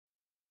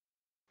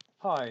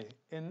Hi,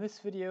 in this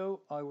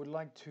video I would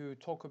like to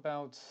talk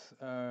about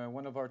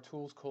one of our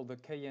tools called the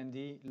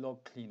KND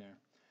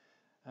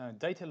LogCLeaner.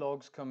 Data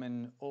logs come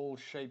in all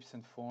shapes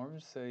and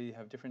forms. They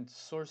have different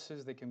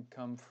sources. They can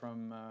come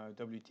from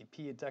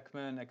WTP,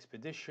 Deckman,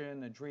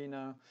 Expedition,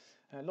 Adrena,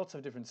 lots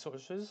of different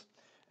sources.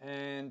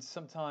 And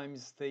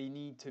sometimes they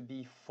need to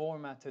be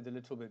formatted a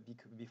little bit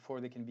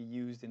before they can be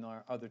used in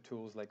our other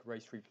tools like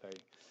Race Replay.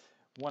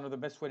 One of the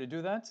best way to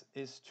do that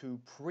is to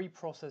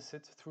pre-process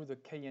it through the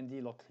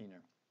KND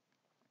LogCLeaner.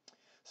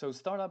 So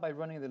start out by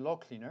running the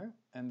LogCLeaner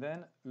and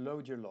then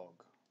load your log.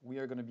 We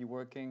are going to be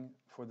working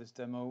for this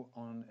demo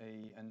on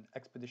an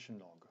expedition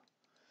log.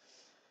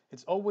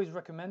 It's always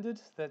recommended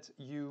that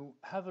you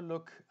have a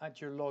look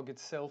at your log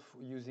itself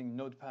using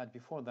Notepad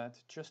before that,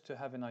 just to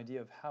have an idea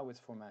of how it's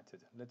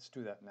formatted. Let's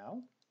do that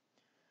now.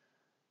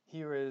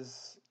 Here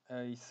is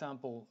a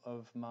sample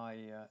of my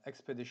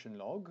expedition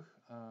log.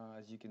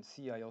 As you can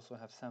see, I also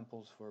have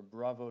samples for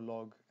Bravo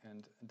log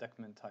and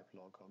Deckman type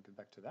log. I'll get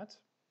back to that.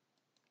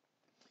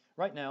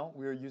 Right now,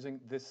 we are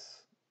using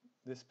this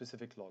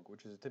specific log,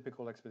 which is a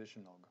typical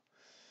expedition log.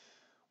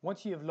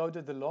 Once you have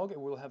loaded the log, it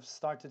will have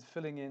started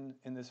filling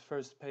in this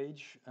first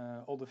page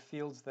all the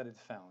fields that it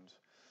found.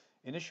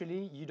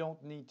 Initially, you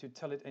don't need to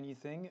tell it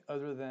anything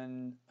other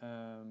than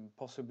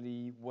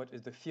possibly what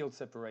is the field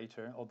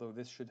separator, although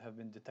this should have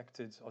been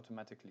detected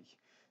automatically.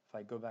 If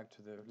I go back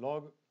to the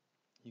log,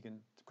 you can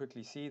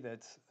quickly see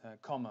that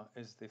comma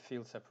is the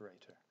field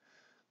separator.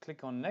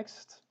 Click on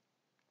Next.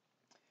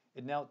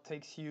 It now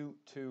takes you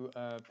to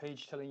a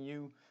page telling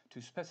you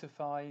to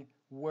specify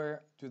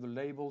where do the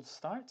labels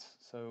start.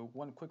 So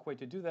one quick way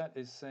to do that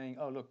is saying,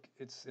 oh look,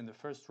 it's in the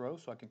first row,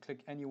 so I can click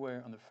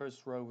anywhere on the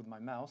first row with my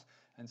mouse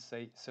and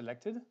say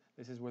selected.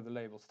 This is where the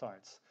label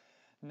starts.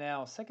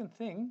 Now, second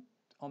thing,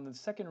 on the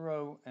second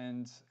row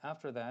and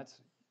after that,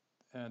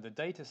 the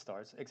data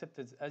starts, except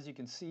that, as you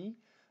can see,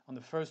 on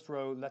the first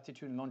row,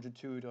 latitude and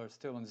longitude are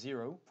still on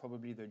 0.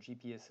 Probably the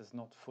GPS has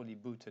not fully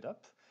booted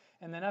up.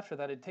 And then after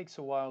that, it takes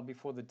a while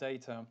before the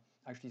data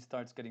actually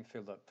starts getting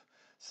filled up.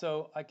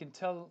 So I can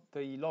tell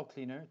the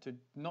LogCLeaner to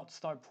not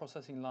start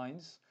processing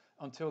lines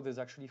until there's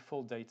actually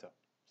full data.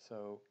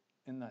 So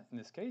in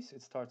this case,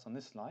 it starts on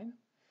this line.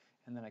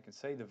 And then I can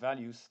say the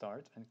values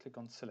start and click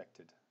on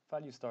selected.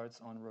 Value starts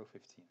on row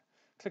 15.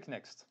 Click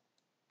Next.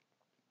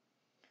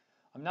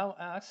 I'm now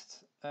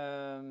asked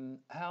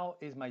how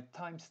is my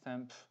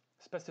timestamp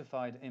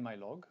specified in my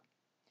log.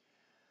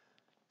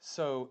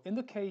 So in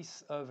the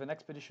case of an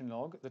expedition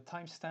log, the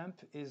timestamp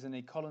is in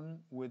a column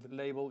with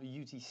label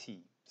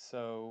UTC.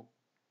 So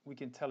we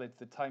can tell it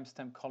the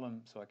timestamp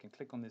column, so I can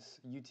click on this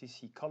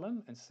UTC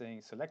column and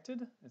saying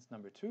selected, it's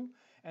number 2.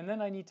 And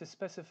then I need to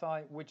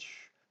specify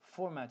which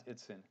format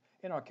it's in.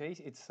 In our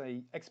case, it's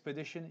a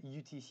expedition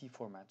UTC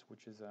format,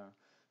 which is a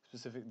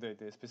specific,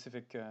 the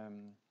specific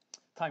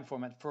time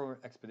format for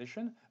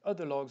expedition.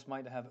 Other logs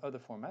might have other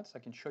formats. I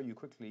can show you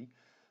quickly.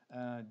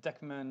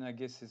 Deckman, I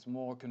guess, is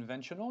more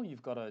conventional.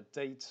 You've got a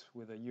date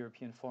with a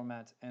European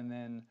format and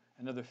then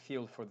another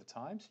field for the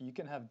time. So you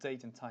can have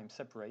date and time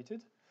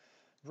separated.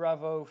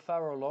 Bravo,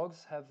 Faro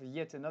logs have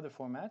yet another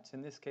format.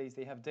 In this case,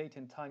 they have date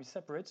and time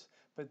separate,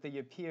 but they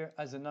appear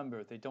as a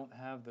number. They don't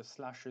have the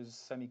slashes,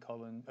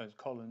 semicolon,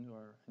 colon,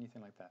 or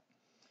anything like that.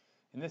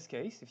 In this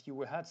case, if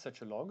you had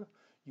such a log,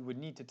 you would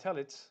need to tell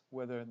it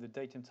whether the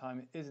date and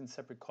time is in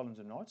separate columns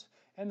or not,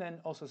 and then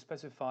also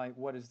specify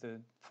what is the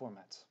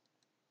format.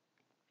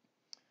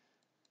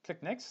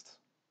 Click Next.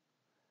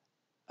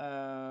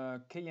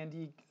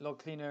 KND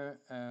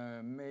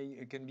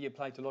LogCLeaner can be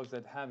applied to logs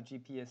that have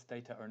GPS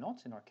data or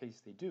not. In our case,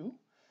 they do.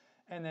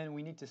 And then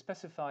we need to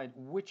specify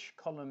which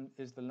column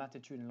is the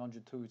latitude and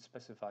longitude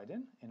specified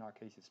in. In our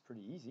case, it's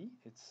pretty easy.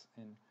 It's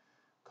in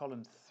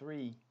column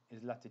 3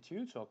 is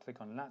latitude, so I'll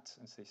click on lat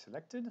and say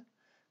selected.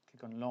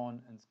 Click on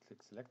lon and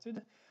click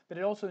selected. But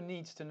it also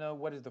needs to know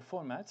what is the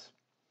format.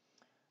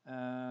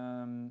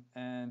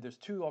 And there's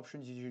two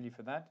options usually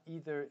for that.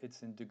 Either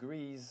it's in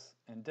degrees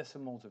and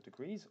decimals of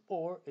degrees,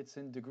 or it's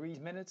in degrees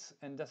minutes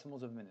and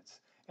decimals of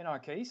minutes. In our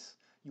case,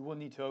 you will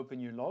need to open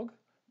your log.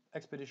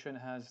 Expedition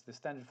has the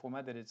standard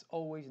format that it's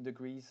always in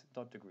degrees,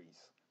 dot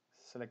degrees.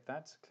 Select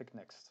that, click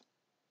Next.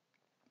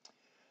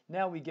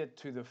 Now we get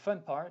to the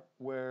fun part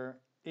where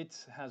it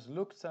has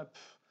looked up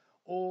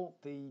all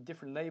the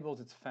different labels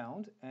it's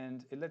found,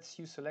 and it lets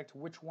you select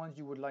which ones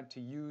you would like to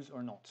use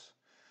or not.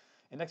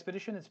 In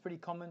Expedition, it's pretty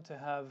common to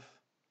have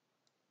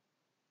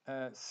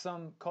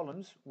some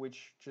columns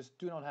which just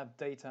do not have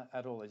data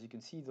at all. As you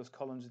can see, those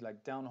columns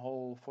like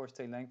downhole,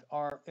 forestay length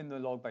are in the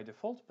log by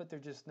default, but they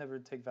just never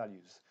take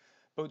values.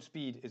 Boat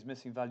speed is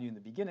missing value in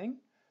the beginning,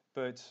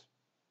 but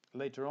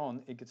later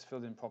on it gets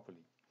filled in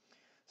properly.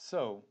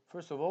 So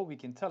first of all, we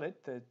can tell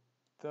it that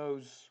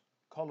those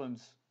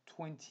columns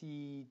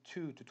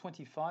 22 to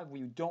 25,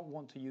 we don't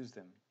want to use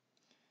them.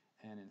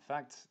 And in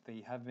fact,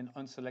 they have been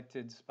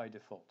unselected by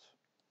default.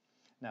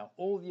 Now,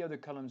 all the other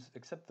columns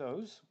except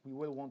those, we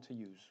will want to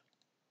use.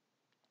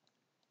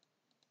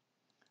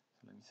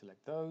 So let me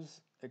select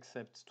those,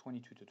 except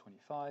 22 to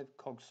 25,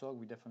 COGSOG,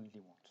 we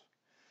definitely want.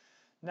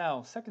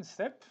 Now, second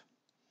step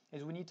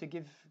is we need to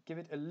give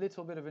it a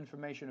little bit of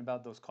information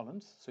about those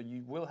columns. So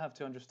you will have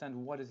to understand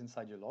what is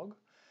inside your log.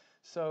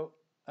 So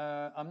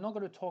I'm not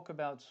going to talk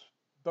about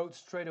boats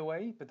straight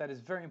away, but that is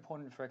very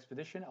important for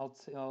expedition. I'll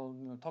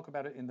talk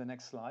about it in the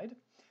next slide.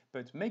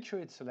 But make sure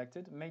it's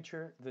selected. Make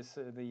sure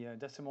the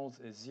decimals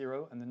is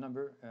 0 and the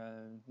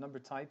number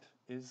type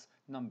is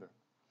number.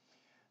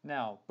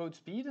 Now, boat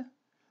speed,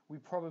 we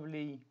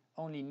probably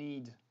only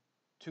need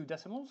 2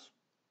 decimals.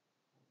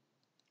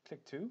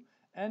 Click 2,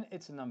 and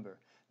it's a number.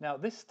 Now,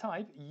 this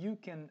type, you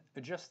can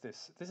adjust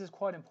this. This is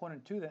quite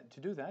important to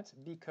do that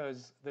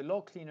because the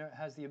LogCLeaner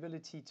has the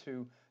ability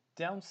to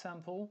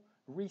downsample,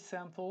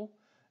 resample,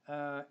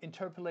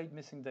 interpolate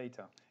missing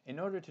data. In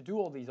order to do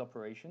all these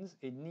operations,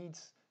 it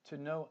needs to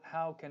know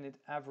how can it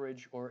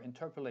average or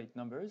interpolate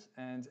numbers,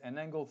 and an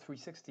angle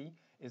 360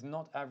 is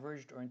not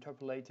averaged or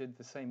interpolated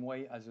the same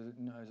way as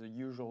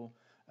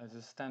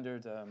a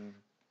standard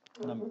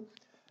number.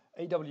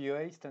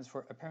 AWA stands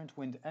for apparent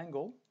wind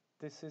angle.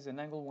 This is an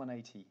angle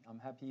 180. I'm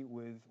happy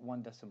with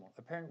 1 decimal.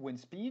 Apparent wind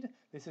speed,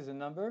 this is a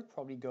number,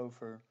 probably go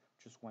for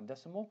just 1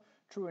 decimal.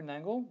 True wind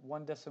angle,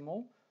 1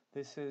 decimal.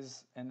 This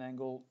is an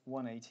angle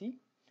 180.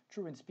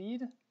 True wind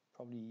speed,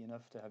 probably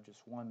enough to have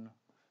just 1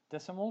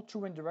 decimal.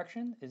 True wind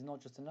direction is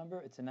not just a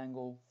number, it's an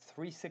angle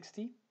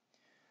 360.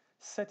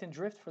 Set in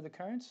drift for the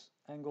currents,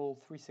 angle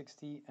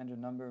 360 and a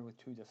number with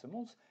 2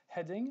 decimals.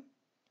 Heading,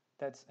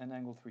 that's an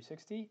angle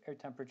 360. Air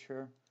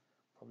temperature,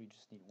 probably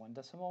just need 1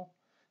 decimal.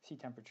 Sea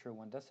temperature,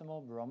 1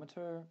 decimal.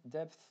 Barometer,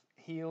 depth,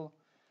 heel,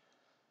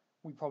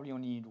 we probably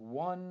only need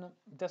 1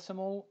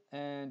 decimal,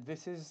 and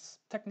this is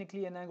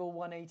technically an angle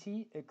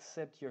 180,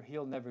 except your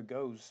heel never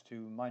goes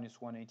to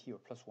minus 180 or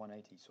plus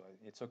 180, so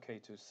it's okay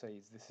to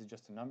say this is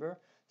just a number.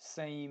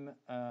 Same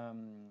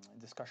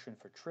discussion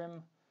for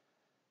trim.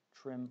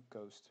 Trim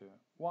goes to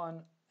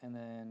 1, and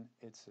then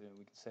it's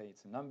we can say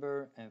it's a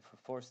number, and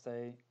for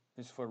forestay,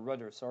 it's for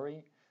rudder,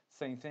 sorry.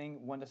 Same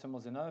thing, 1 decimal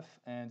is enough,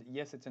 and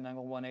yes, it's an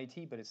angle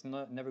 180, but it's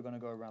never going to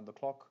go around the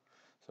clock,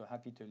 so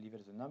happy to leave it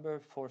as a number.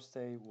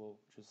 Forestay will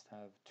just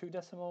have 2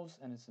 decimals,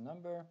 and it's a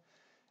number.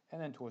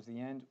 And then towards the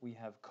end, we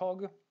have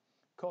cog.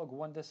 Cog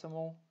 1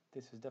 decimal,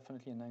 this is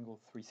definitely an angle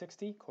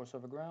 360, course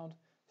over ground.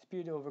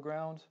 Speed over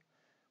ground,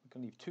 we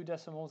can leave 2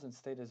 decimals and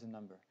state as a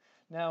number.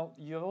 Now,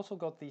 you've also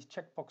got these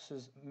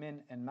checkboxes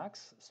min and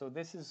max, so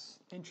this is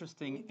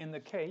interesting in the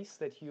case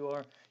that you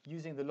are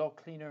using the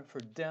LogCLeaner for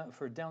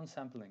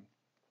downsampling.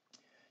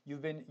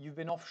 You've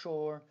been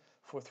offshore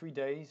for 3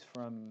 days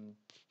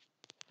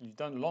you've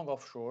done long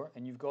offshore,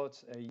 and you've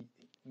got a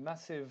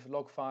massive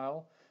log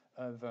file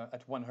of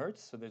at 1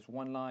 Hertz, so there's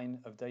 1 line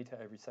of data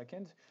every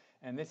second,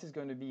 and this is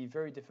going to be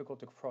very difficult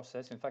to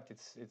process. In fact,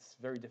 it's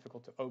very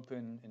difficult to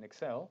open in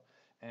Excel,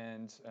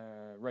 and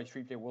Race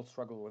Replay will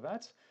struggle with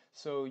that.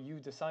 So you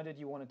decided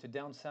you wanted to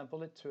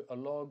downsample it to a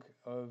log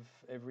of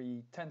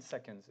every 10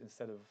 seconds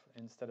instead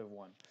of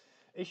 1.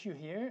 Issue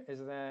here is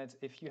that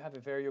if you have a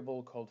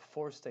variable called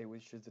forestay,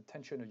 which is the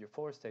tension of your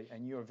forestay,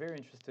 and you're very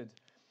interested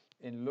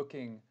in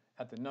looking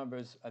at the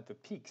numbers at the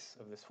peaks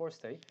of this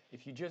forestay,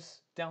 if you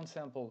just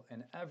downsample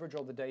and average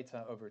all the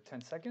data over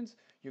 10 seconds,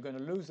 you're going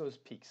to lose those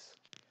peaks.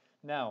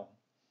 Now,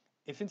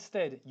 if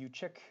instead you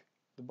check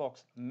the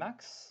box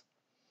max,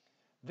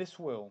 this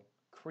will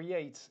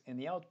create in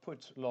the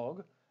output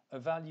log a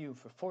value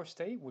for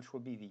forestay, which will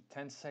be the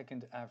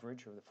 10-second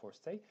average of the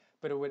forestay,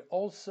 but it will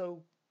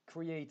also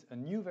create a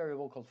new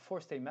variable called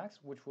forestay max,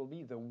 which will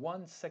be the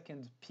 1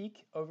 second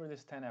peak over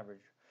this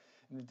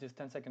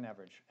 10-second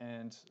average.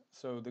 And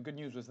so the good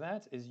news with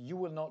that is you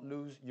will not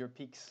lose your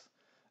peaks,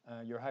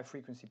 your high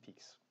frequency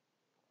peaks.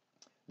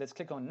 Let's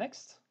click on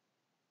next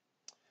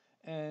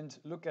and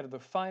look at the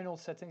final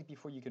settings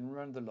before you can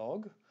run the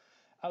log.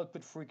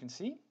 Output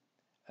frequency.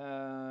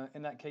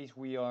 In that case,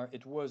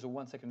 it was a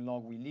 1 second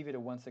log. We leave it a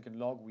 1 second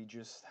log. We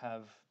just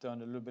have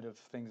done a little bit of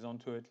things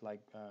onto it,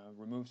 like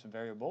remove some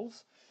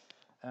variables.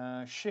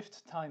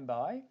 Shift time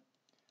by.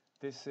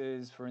 This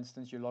is, for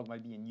instance, your log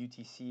might be in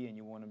UTC and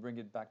you want to bring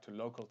it back to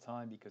local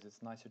time because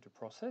it's nicer to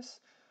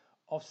process.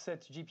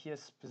 Offset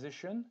GPS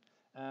position.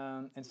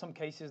 In some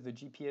cases, the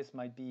GPS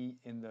might be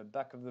in the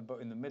back of the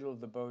boat, in the middle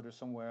of the boat, or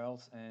somewhere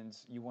else, and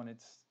you want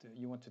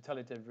to tell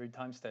it every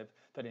time step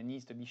that it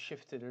needs to be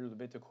shifted a little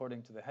bit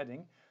according to the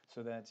heading,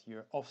 so that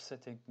you're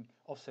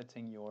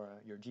offsetting your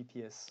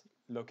GPS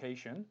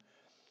location,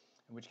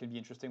 which can be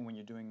interesting when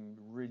you're doing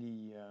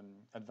really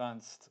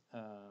advanced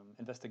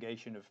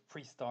investigation of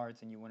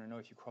pre-starts and you want to know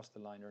if you crossed the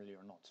line early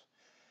or not.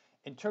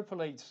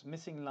 Interpolate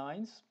missing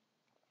lines.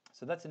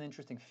 So that's an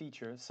interesting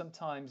feature.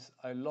 Sometimes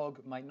a log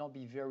might not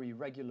be very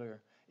regular.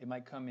 It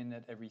might come in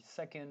at every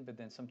second, but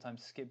then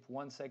sometimes skip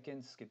 1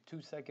 second, skip 2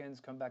 seconds,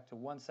 come back to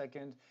 1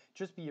 second,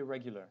 just be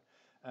irregular.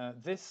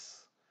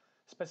 This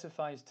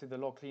specifies to the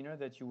LogCLeaner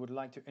that you would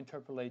like to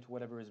interpolate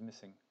whatever is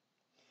missing.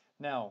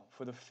 Now,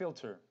 for the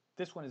filter,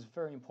 this one is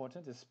very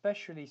important,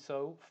 especially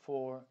so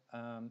for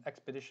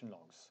expedition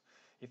logs.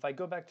 If I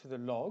go back to the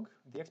log,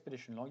 the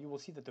expedition log, you will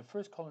see that the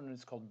first column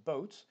is called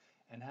boats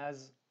and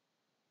has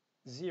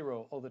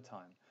 0 all the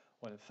time.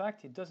 Well, in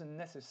fact, it doesn't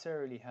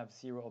necessarily have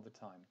 0 all the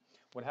time.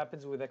 What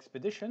happens with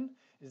Expedition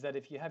is that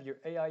if you have your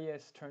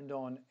AIS turned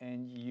on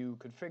and you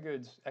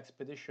configured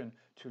Expedition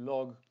to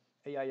log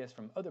AIS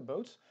from other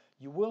boats,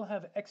 you will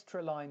have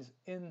extra lines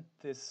in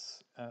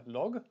this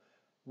log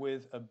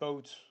with a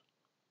boat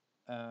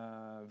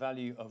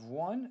value of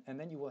 1, and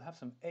then you will have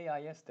some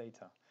AIS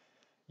data.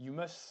 You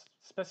must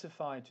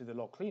specify to the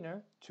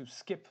LogCleaner to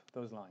skip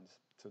those lines.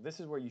 So this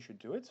is where you should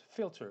do it.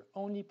 Filter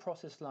only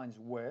process lines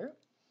where,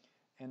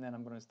 and then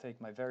I'm going to take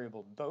my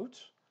variable boat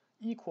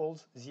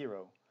equals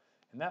 0.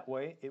 And that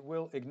way it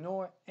will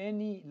ignore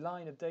any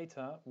line of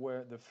data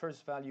where the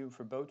first value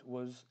for boat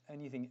was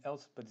anything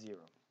else but 0.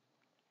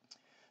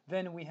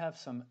 Then we have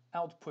some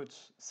output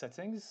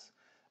settings.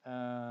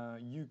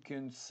 You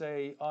can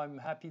say, I'm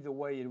happy the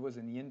way it was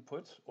in the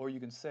input, or you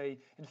can say,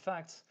 in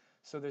fact,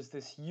 so there's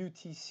this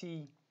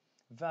UTC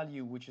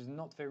value which is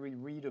not very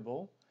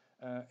readable.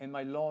 In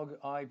my log,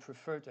 I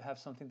prefer to have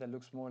something that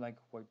looks more like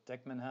what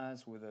Deckman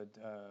has with a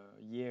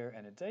year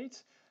and a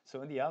date.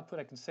 So in the output,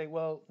 I can say,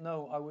 well,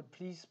 no, I would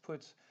please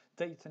put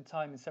date and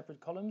time in separate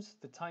columns.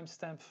 The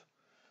timestamp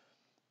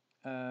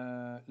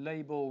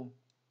label,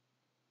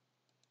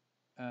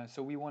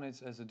 so we want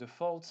it as a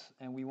default,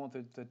 and we want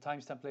the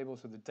timestamp label,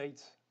 so the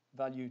date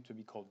value to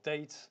be called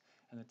date,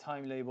 and the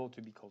time label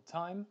to be called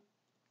time.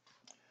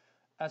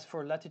 As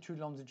for latitude,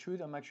 longitude,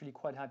 I'm actually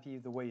quite happy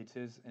the way it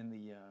is in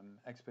the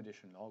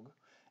Expedition log.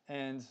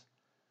 And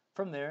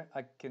from there,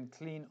 I can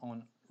clean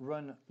on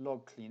run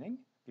log cleaning.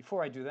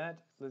 Before I do that,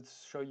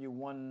 let's show you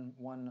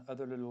one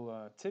other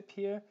little tip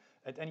here.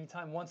 At any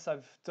time, once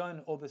I've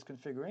done all this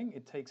configuring,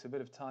 it takes a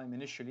bit of time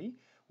initially.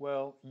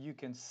 Well, you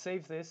can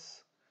save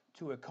this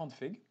to a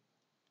config,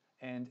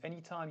 and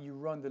anytime you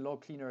run the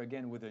log cleaner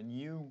again with a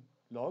new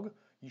log,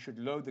 you should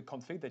load the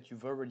config that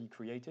you've already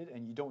created,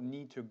 and you don't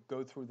need to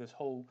go through this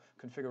whole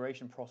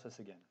configuration process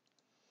again.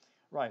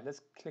 Right,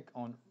 let's click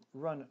on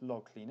Run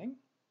Log Cleaning.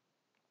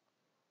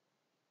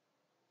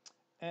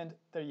 And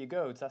there you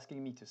go, it's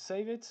asking me to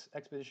save it.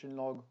 Expedition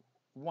log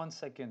 1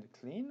 second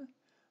clean. I'm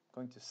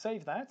going to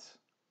save that.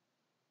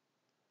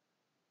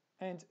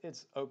 And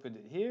it's opened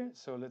it here,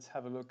 so let's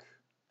have a look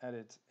at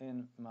it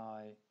in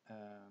my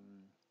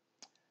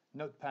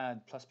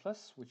Notepad++,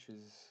 which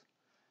is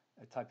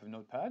a type of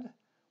notepad.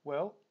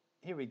 Well,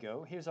 here we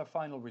go. Here's our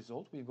final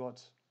result. We've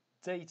got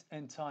date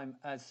and time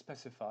as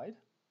specified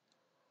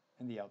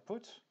in the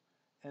output.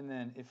 And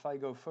then if I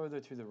go further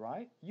to the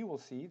right, you will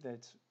see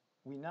that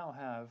we now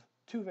have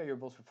two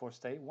variables for force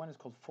stay. One is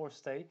called force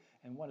stay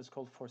and one is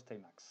called force stay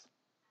max.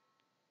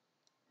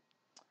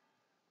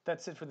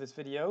 That's it for this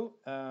video.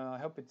 I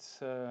hope it's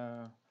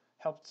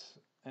helped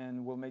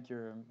and will make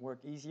your work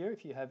easier.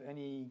 If you have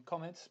any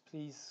comments,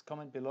 please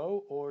comment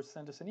below or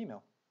send us an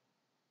email.